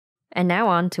And now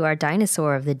on to our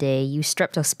dinosaur of the day,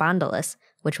 Eustreptospondylus,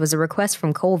 which was a request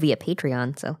from Cole via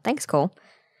Patreon, so thanks, Cole.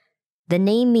 The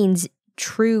name means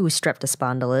true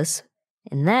Streptospondylus,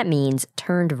 and that means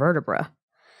turned vertebra.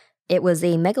 It was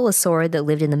a megalosaurid that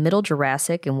lived in the Middle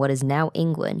Jurassic in what is now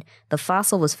England. The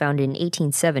fossil was found in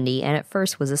 1870 and at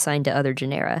first was assigned to other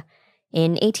genera.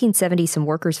 In 1870, some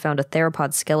workers found a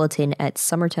theropod skeleton at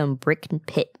Summertown Brick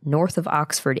Pit north of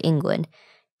Oxford, England.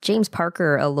 James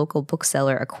Parker, a local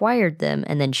bookseller, acquired them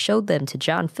and then showed them to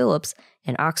John Phillips,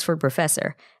 an Oxford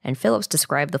professor, and Phillips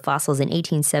described the fossils in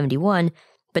 1871,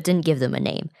 but didn't give them a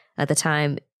name. At the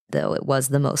time, though, it was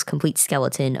the most complete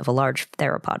skeleton of a large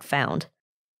theropod found.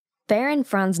 Baron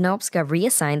Franz Nopcsa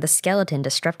reassigned the skeleton to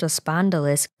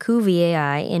Streptospondylus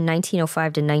cuvieri in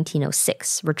 1905 to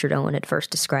 1906. Richard Owen had first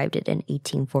described it in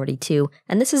 1842,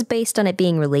 and this is based on it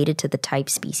being related to the type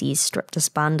species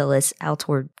Streptospondylus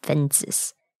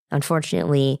altdorfensis.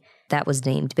 Unfortunately, that was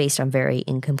named based on very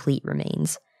incomplete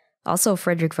remains. Also,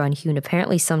 Friedrich von Huene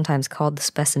apparently sometimes called the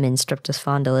specimen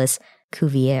Streptospondylus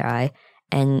cuvieri,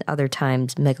 and other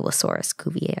times Megalosaurus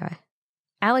cuvieri.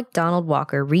 Alec Donald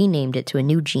Walker renamed it to a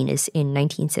new genus in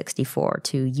 1964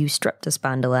 to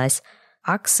Eustreptospondylus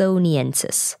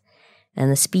oxoniensis,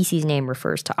 and the species name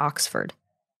refers to Oxford.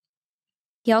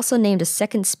 He also named a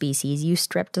second species,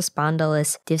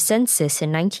 Eustreptospondylus divsensis, in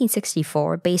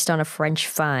 1964 based on a French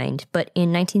find, but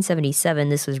in 1977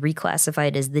 this was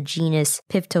reclassified as the genus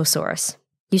Piptosaurus.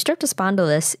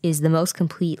 Eustreptospondylus is the most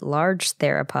complete large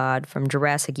theropod from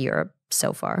Jurassic Europe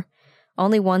so far.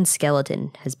 Only one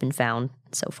skeleton has been found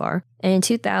so far. And in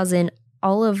 2000,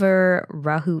 Oliver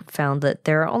Rahout found that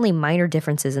there are only minor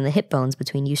differences in the hip bones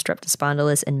between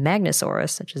Eustreptospondylus and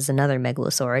Magnosaurus, which is another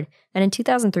megalosaurid. And in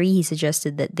 2003, he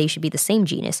suggested that they should be the same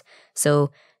genus.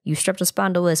 So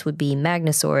Eustreptospondylus would be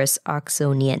Magnosaurus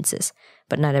oxoniensis,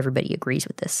 but not everybody agrees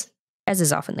with this, as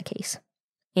is often the case.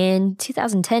 In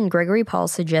 2010, Gregory Paul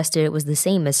suggested it was the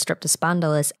same as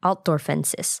Streptospondylus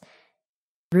altdorfensis.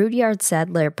 Rudyard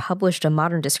Sadler published a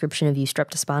modern description of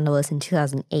Eustreptospondylus in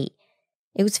 2008.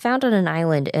 It was found on an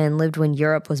island and lived when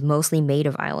Europe was mostly made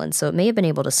of islands, so it may have been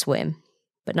able to swim.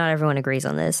 But not everyone agrees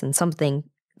on this, and some think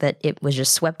that it was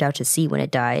just swept out to sea when it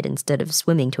died instead of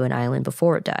swimming to an island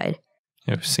before it died.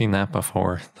 Yeah, we've seen that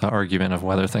before, the argument of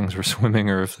whether things were swimming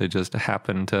or if they just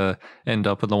happened to end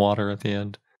up in the water at the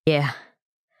end. Yeah.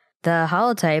 The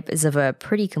holotype is of a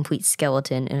pretty complete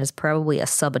skeleton and is probably a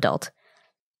subadult.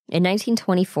 In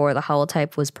 1924, the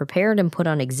holotype was prepared and put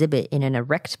on exhibit in an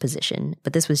erect position,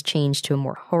 but this was changed to a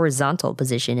more horizontal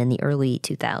position in the early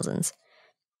 2000s.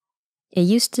 It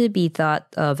used to be thought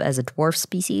of as a dwarf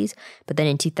species, but then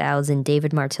in 2000,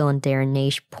 David Martill and Darren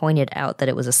Naish pointed out that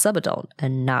it was a subadult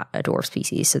and not a dwarf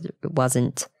species, so it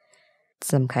wasn't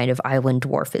some kind of island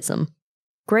dwarfism.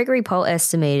 Gregory Paul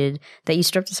estimated that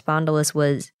Eustreptospondylus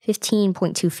was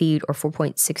 15.2 feet or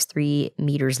 4.63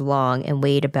 meters long and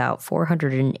weighed about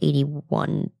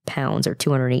 481 pounds or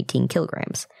 218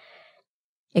 kilograms.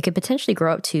 It could potentially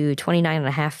grow up to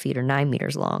 29.5 feet or 9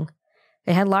 meters long.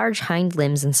 It had large hind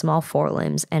limbs and small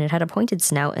forelimbs, and it had a pointed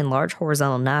snout and large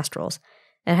horizontal nostrils.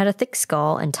 It had a thick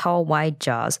skull and tall, wide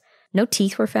jaws. No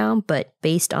teeth were found, but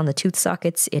based on the tooth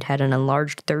sockets, it had an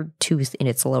enlarged third tooth in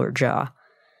its lower jaw.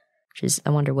 Which is, I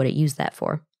wonder what it used that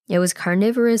for. It was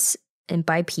carnivorous and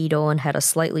bipedal and had a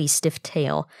slightly stiff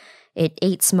tail. It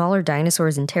ate smaller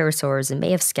dinosaurs and pterosaurs and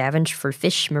may have scavenged for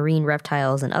fish, marine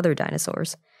reptiles, and other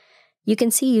dinosaurs. You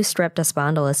can see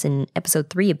Eustreptospondylus in episode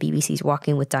 3 of BBC's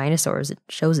Walking with Dinosaurs. It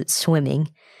shows it swimming.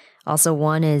 Also,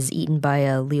 one is eaten by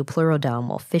a Leopleurodon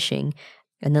while fishing,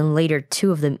 and then later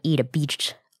 2 of them eat a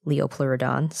beached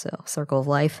Leopleurodon, so circle of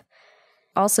life.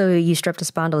 Also,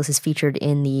 Eustreptospondylus is featured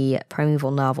in the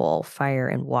primeval novel Fire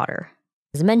and Water.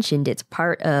 As mentioned, it's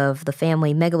part of the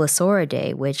family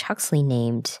Megalosauridae, which Huxley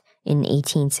named in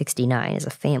 1869 as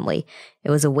a family.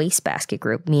 It was a wastebasket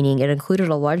group, meaning it included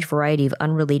a large variety of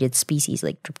unrelated species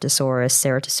like Dryptosaurus,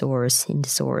 Ceratosaurus,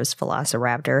 Indosaurus,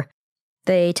 Velociraptor.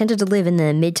 They tended to live in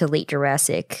the mid to late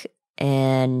Jurassic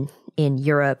and in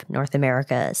Europe, North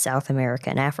America, South America,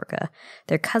 and Africa.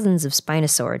 They're cousins of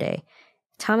Spinosauridae.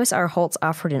 Thomas R. Holtz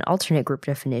offered an alternate group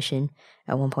definition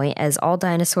at one point, as all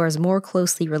dinosaurs more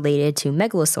closely related to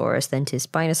Megalosaurus than to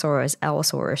Spinosaurus,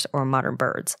 Allosaurus, or modern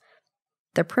birds.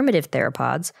 They're primitive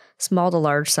theropods, small to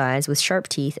large size, with sharp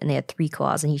teeth, and they had 3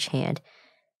 claws in each hand.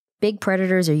 Big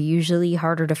predators are usually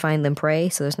harder to find than prey,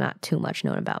 so there's not too much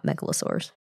known about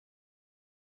megalosaurs.